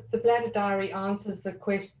 Sometimes the bladder diary answers the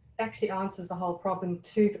question, actually answers the whole problem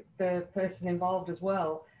to the person involved as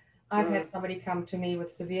well. I've had somebody come to me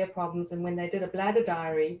with severe problems, and when they did a bladder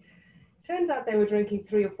diary, turns out they were drinking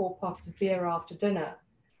 3 or 4 pots of beer after dinner.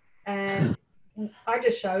 And I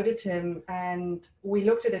just showed it to him, and we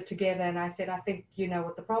looked at it together, and I said, I think you know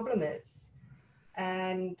what the problem is.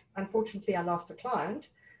 And unfortunately, I lost a client,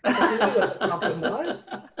 but he knew what the problem was,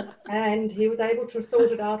 and he was able to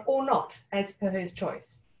sort it out or not, as per his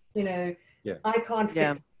choice. You know, I can't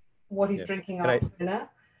fix what he's drinking after dinner,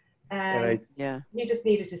 and he just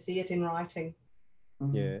needed to see it in writing.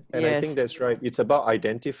 Yeah, and I think that's right. It's about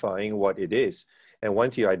identifying what it is. And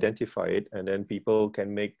once you identify it, and then people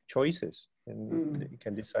can make choices and they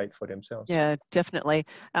can decide for themselves. Yeah, definitely.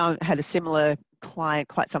 I had a similar client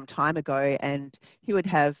quite some time ago, and he would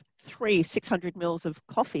have 600 mils of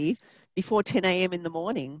coffee before 10 a.m. in the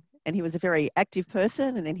morning. And he was a very active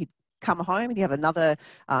person, and then he'd come home and he'd have another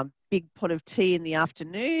big pot of tea in the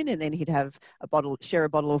afternoon, and then he'd have share a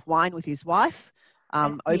bottle of wine with his wife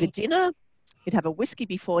over dinner. He'd have a whiskey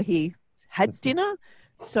before he had dinner.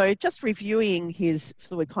 So just reviewing his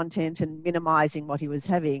fluid content and minimizing what he was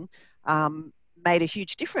having made a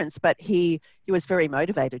huge difference. But he was very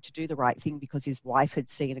motivated to do the right thing because his wife had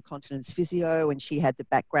seen a continence physio and she had the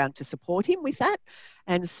background to support him with that.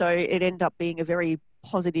 And so it ended up being a very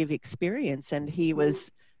positive experience, and he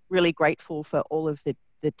was really grateful for all of the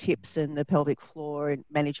tips and the pelvic floor and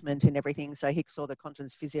management and everything. So he saw the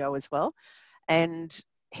continence physio as well, and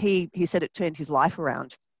he said it turned his life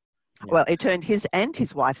around. Yeah. Well, it turned his and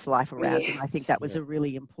his wife's life around, and I think that was a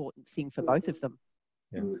really important thing for both of them.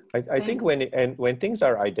 Yeah. I think when things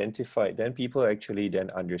are identified, then people actually then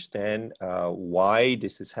understand why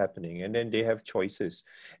this is happening, and then they have choices.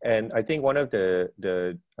 And I think one of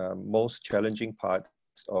the most challenging parts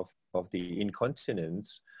of the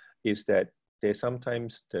incontinence is that there's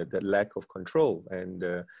sometimes the lack of control, and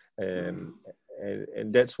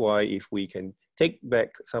that's why if we can take back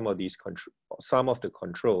some of the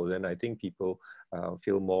control, then I think people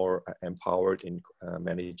feel more empowered in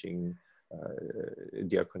managing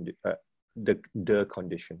the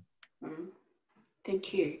condition.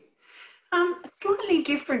 Thank you. Slightly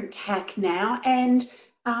different tack now, and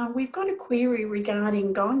we've got a query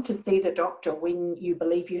regarding going to see the doctor when you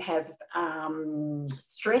believe you have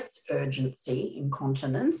stress urgency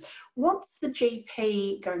incontinence. What's the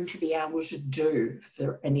GP going to be able to do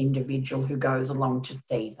for an individual who goes along to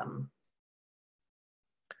see them?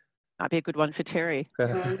 Might be a good one for Terry.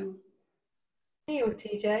 Hey, or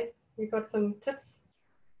TJ, you got some tips?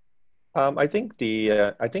 I think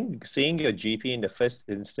seeing your GP in the first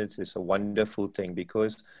instance is a wonderful thing,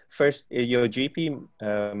 because first your GP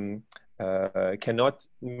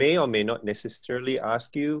may or may not necessarily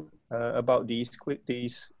ask you about these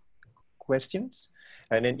questions,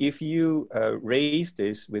 and then if you raise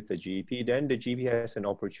this with the GP, then the GP has an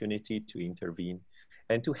opportunity to intervene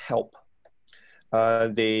and to help.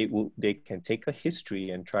 They can take a history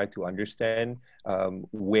and try to understand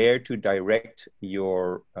where to direct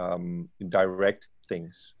your direct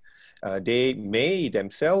things. They may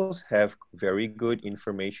themselves have very good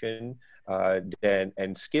information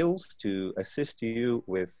and skills to assist you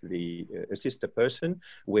with assist the person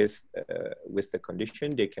with the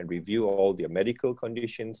condition. They can review all their medical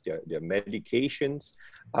conditions, their medications,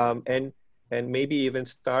 and maybe even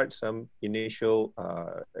start some initial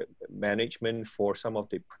management for some of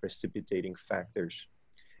the precipitating factors.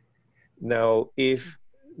 Now, if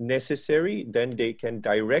necessary, then they can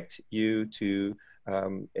direct you to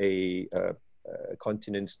a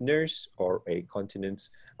continence nurse or a continence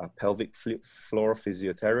pelvic floor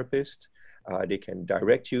physiotherapist. They can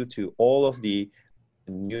direct you to all of the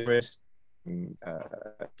numerous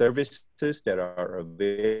services that are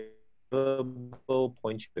available.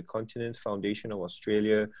 Point you to the Continence Foundation of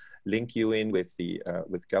Australia, link you in with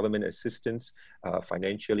with government assistance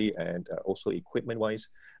financially and also equipment-wise.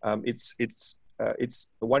 It's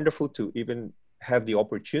wonderful to even have the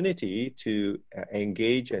opportunity to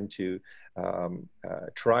engage and to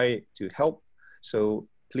try to help. So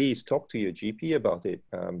please talk to your GP about it,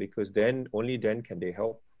 because only then can they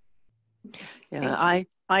help. Yeah,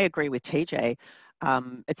 I agree with TJ.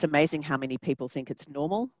 It's amazing how many people think it's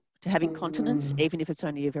normal to have incontinence, even if it's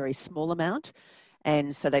only a very small amount.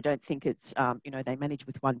 And so they don't think it's, they manage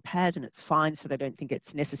with one pad and it's fine, so they don't think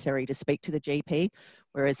it's necessary to speak to the GP.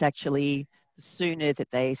 Whereas actually, the sooner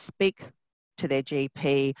that they speak to their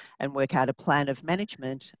GP and work out a plan of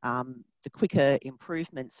management, the quicker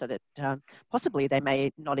improvement, so that possibly they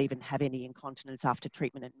may not even have any incontinence after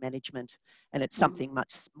treatment and management. And it's something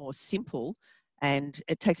much more simple, and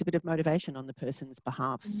it takes a bit of motivation on the person's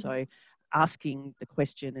behalf. So asking the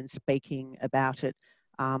question and speaking about it,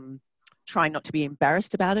 trying not to be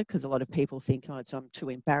embarrassed about it, because a lot of people think, oh, I'm too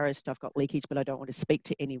embarrassed, I've got leakage, but I don't want to speak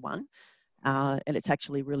to anyone. And it's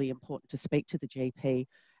actually really important to speak to the GP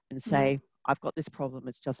and say, I've got this problem,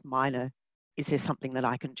 it's just minor. Is there something that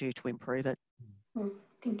I can do to improve it?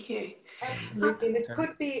 Thank you. Absolutely. And it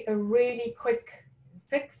could be a really quick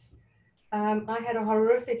fix. I had a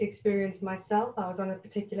horrific experience myself. I was on a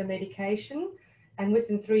particular medication, and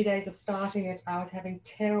within 3 days of starting it, I was having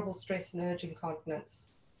terrible stress and urge incontinence.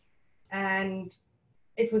 And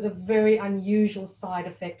it was a very unusual side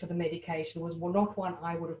effect of the medication. It was not one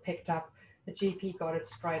I would have picked up. The GP got it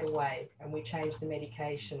straight away, and we changed the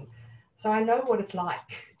medication. So I know what it's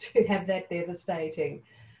like to have that devastating.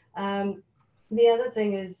 The other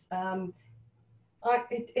thing is,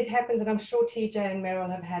 it happens, and I'm sure TJ and Merrill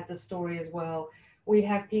have had this story as well. We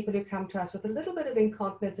have people who come to us with a little bit of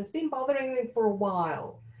incontinence. It's been bothering them for a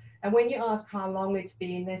while. And when you ask how long it's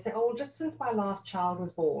been, they say, oh, just since my last child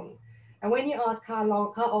was born. And when you ask how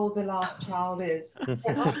old the last child is,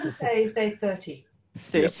 they often say they're 30.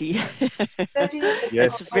 30. Yep. 30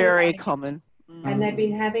 Yes, very common. And they've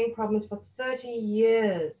been having problems for 30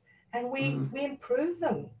 years. And we improve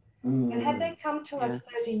them. And had they come to us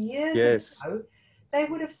 30 years ago, they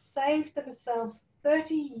would have saved themselves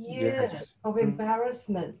 30 years of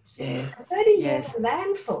embarrassment. Yes. 30 years of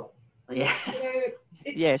landfill. Yeah. You know,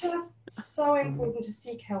 it's Yes. just so important to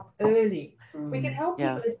seek help early. We can help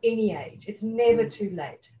Yeah. people at any age. It's never too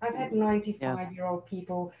late. I've had 95-year-old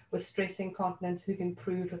people with stress incontinence who've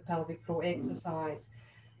improved with pelvic floor exercise,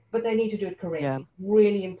 but they need to do it correctly. Yeah.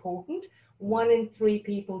 Really important. 1 in 3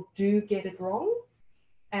 people do get it wrong.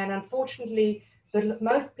 And unfortunately, the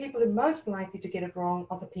most people who are most likely to get it wrong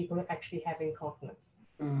are the people who actually have incontinence.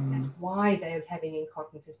 That's why they're having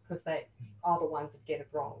incontinence, is because they are the ones that get it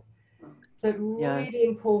wrong. So really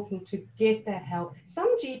important to get that help.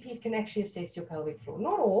 Some GPs can actually assess your pelvic floor.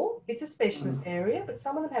 Not all, it's a specialist area, but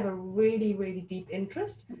some of them have a really, really deep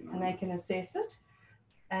interest and they can assess it,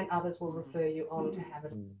 and others will refer you on to have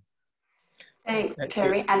it. Thanks,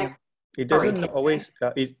 Terry. And it doesn't always,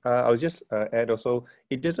 I'll just add also,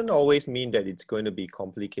 it doesn't always mean that it's going to be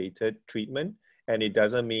complicated treatment, and it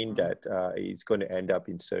doesn't mean that it's going to end up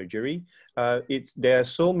in surgery. There are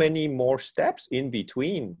so many more steps in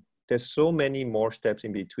between. There's so many more steps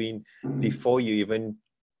in between before you even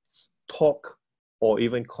talk or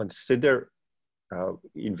even consider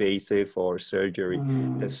invasive or surgery.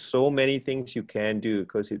 There's so many things you can do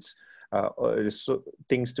because it's there's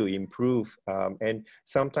things to improve, and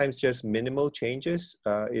sometimes just minimal changes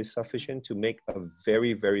is sufficient to make a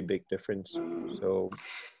very, very big difference. So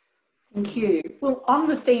thank you. Well, on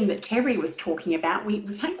the theme that Terry was talking about,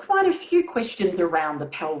 we've had quite a few questions around the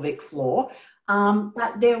pelvic floor.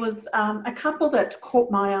 But there was a couple that caught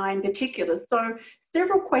my eye in particular. So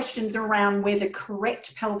several questions around whether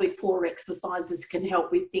correct pelvic floor exercises can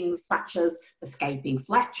help with things such as escaping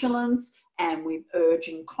flatulence and with urge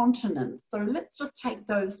incontinence. So let's just take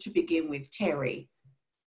those to begin with, Terry.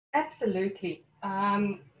 Absolutely.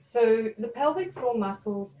 So the pelvic floor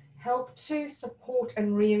muscles help to support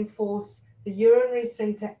and reinforce the urinary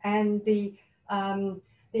sphincter and the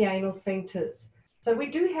anal sphincters. So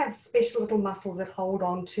we do have special little muscles that hold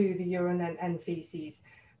on to the urine and feces,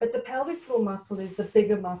 but the pelvic floor muscle is the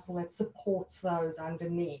bigger muscle that supports those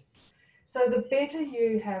underneath. So the better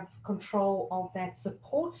you have control of that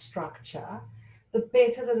support structure, the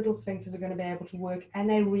better the little sphincters are going to be able to work, and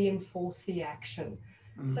they reinforce the action.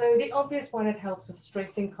 So the obvious one, it helps with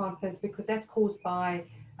stress incontinence because that's caused by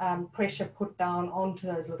pressure put down onto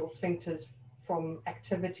those little sphincters from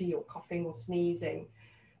activity or coughing or sneezing.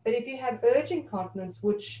 But if you have urge incontinence,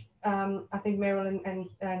 which I think Merrill and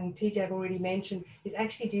TJ have already mentioned, is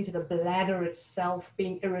actually due to the bladder itself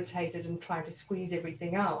being irritated and trying to squeeze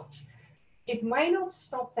everything out, it may not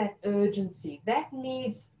stop that urgency. That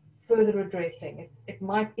needs further addressing. It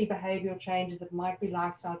might be behavioral changes, it might be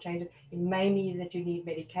lifestyle changes, it may mean that you need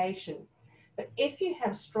medication. But if you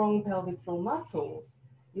have strong pelvic floor muscles,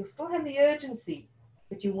 you'll still have the urgency,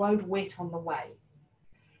 but you won't wet on the way.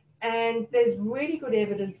 And there's really good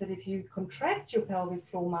evidence that if you contract your pelvic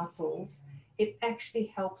floor muscles, it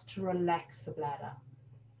actually helps to relax the bladder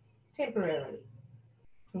temporarily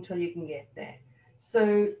until you can get there.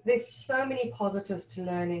 So there's so many positives to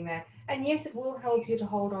learning that. And yes, it will help you to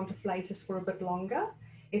hold on to flatus for a bit longer.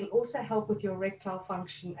 It'll also help with your erectile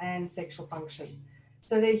function and sexual function.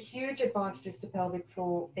 So there are huge advantages to pelvic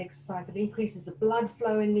floor exercise. It increases the blood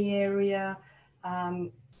flow in the area.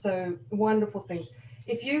 So wonderful things.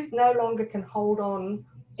 If you no longer can hold on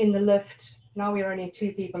in the lift, now we're only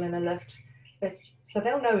 2 people in a lift, but so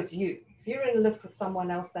they'll know it's you. If you're in a lift with someone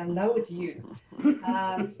else, they'll know it's you.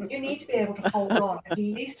 You need to be able to hold on at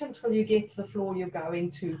least until you get to the floor you're going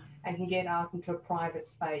to and can get out into a private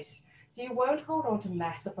space. So you won't hold on to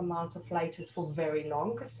massive amounts of flatus for very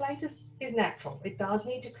long because flatus is natural. It does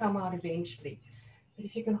need to come out eventually. But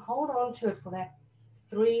if you can hold on to it for that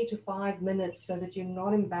 3 to 5 minutes so that you're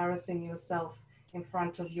not embarrassing yourself in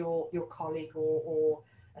front of your colleague or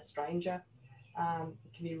a stranger,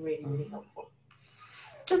 it can be really, really helpful.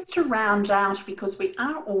 Just to round out, because we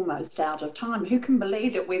are almost out of time, who can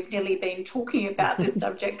believe that we've nearly been talking about this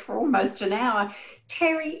subject for almost an hour?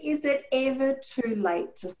 Terry, is it ever too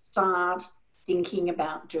late to start thinking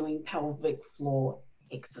about doing pelvic floor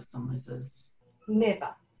exercises? Never.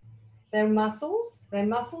 They're muscles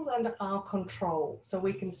under our control, so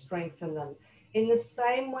we can strengthen them. In the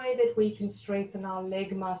same way that we can strengthen our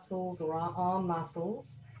leg muscles or our arm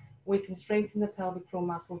muscles, we can strengthen the pelvic floor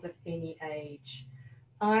muscles at any age.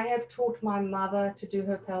 I have taught my mother to do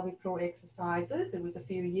her pelvic floor exercises. It was a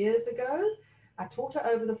few years ago. I taught her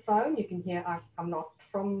over the phone. You can hear I'm not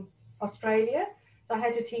from Australia, so I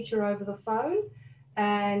had to teach her over the phone,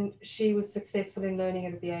 and she was successful in learning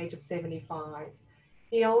it at the age of 75.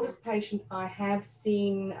 The oldest patient I have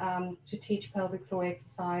seen to teach pelvic floor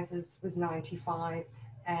exercises was 95,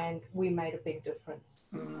 and we made a big difference.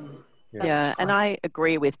 Yeah, and I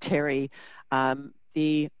agree with Terry.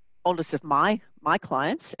 The oldest of my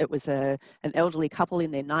clients, it was an elderly couple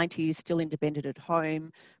in their 90s, still independent at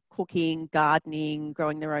home, cooking, gardening,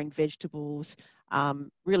 growing their own vegetables,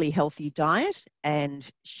 really healthy diet. And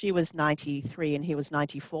she was 93 and he was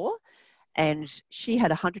 94. And she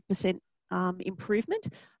had 100% improvement.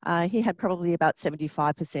 He had probably about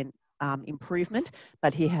 75% improvement,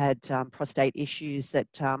 but he had prostate issues that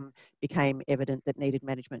became evident that needed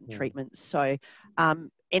management and treatment. So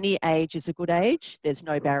any age is a good age. There's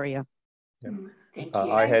no barrier. Yeah. Thank you.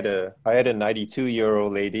 I had a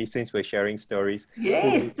 92-year-old lady, since we're sharing stories,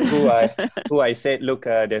 yes. who I said, look,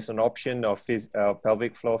 there's an option of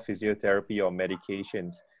pelvic floor physiotherapy or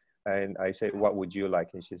medications. And I said, what would you like?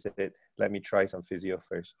 And she said, let me try some physio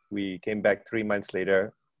first. We came back 3 months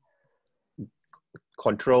later,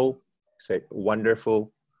 control, said,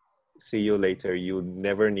 wonderful, see you later. You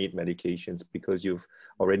never need medications because you've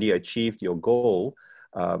already achieved your goal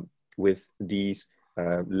with these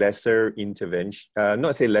lesser intervention,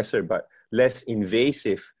 not say lesser, but less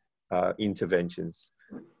invasive interventions.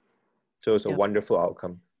 So it's a wonderful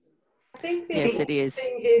outcome. I think the yes, it is.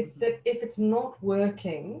 thing is that if it's not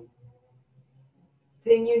working,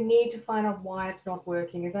 then you need to find out why it's not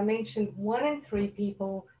working. As I mentioned, 1 in 3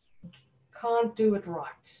 people can't do it right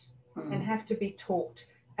and have to be taught.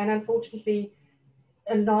 And unfortunately,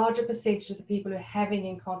 a larger percentage of the people who are having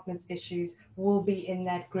incontinence issues will be in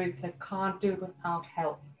that group that can't do it without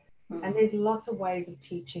help. And there's lots of ways of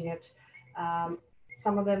teaching it.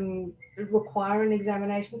 Some of them require an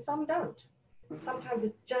examination, some don't. Sometimes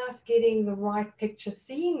it's just getting the right picture,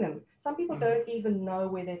 seeing them. Some people don't even know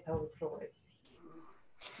where their pelvic floor is.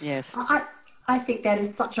 Yes. I think that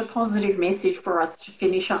is such a positive message for us to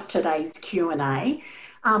finish up today's Q&A.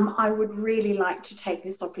 I would really like to take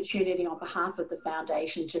this opportunity on behalf of the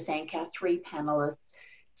Foundation to thank our 3 panellists,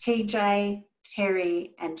 TJ,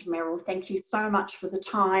 Terry and Merrill. Thank you so much for the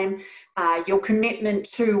time, your commitment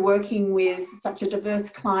to working with such a diverse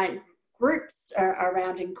client groups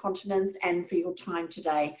around incontinence, and for your time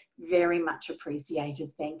today. Very much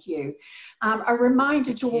appreciated. Thank you. A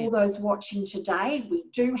reminder to all those watching today, we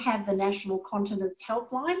do have the National Continence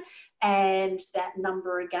Helpline, and that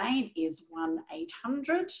number again is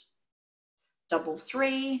 1-800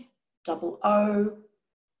 33 00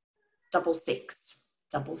 66.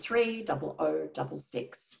 33 00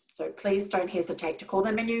 66. So please don't hesitate to call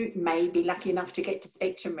them, and you may be lucky enough to get to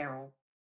speak to Merrill.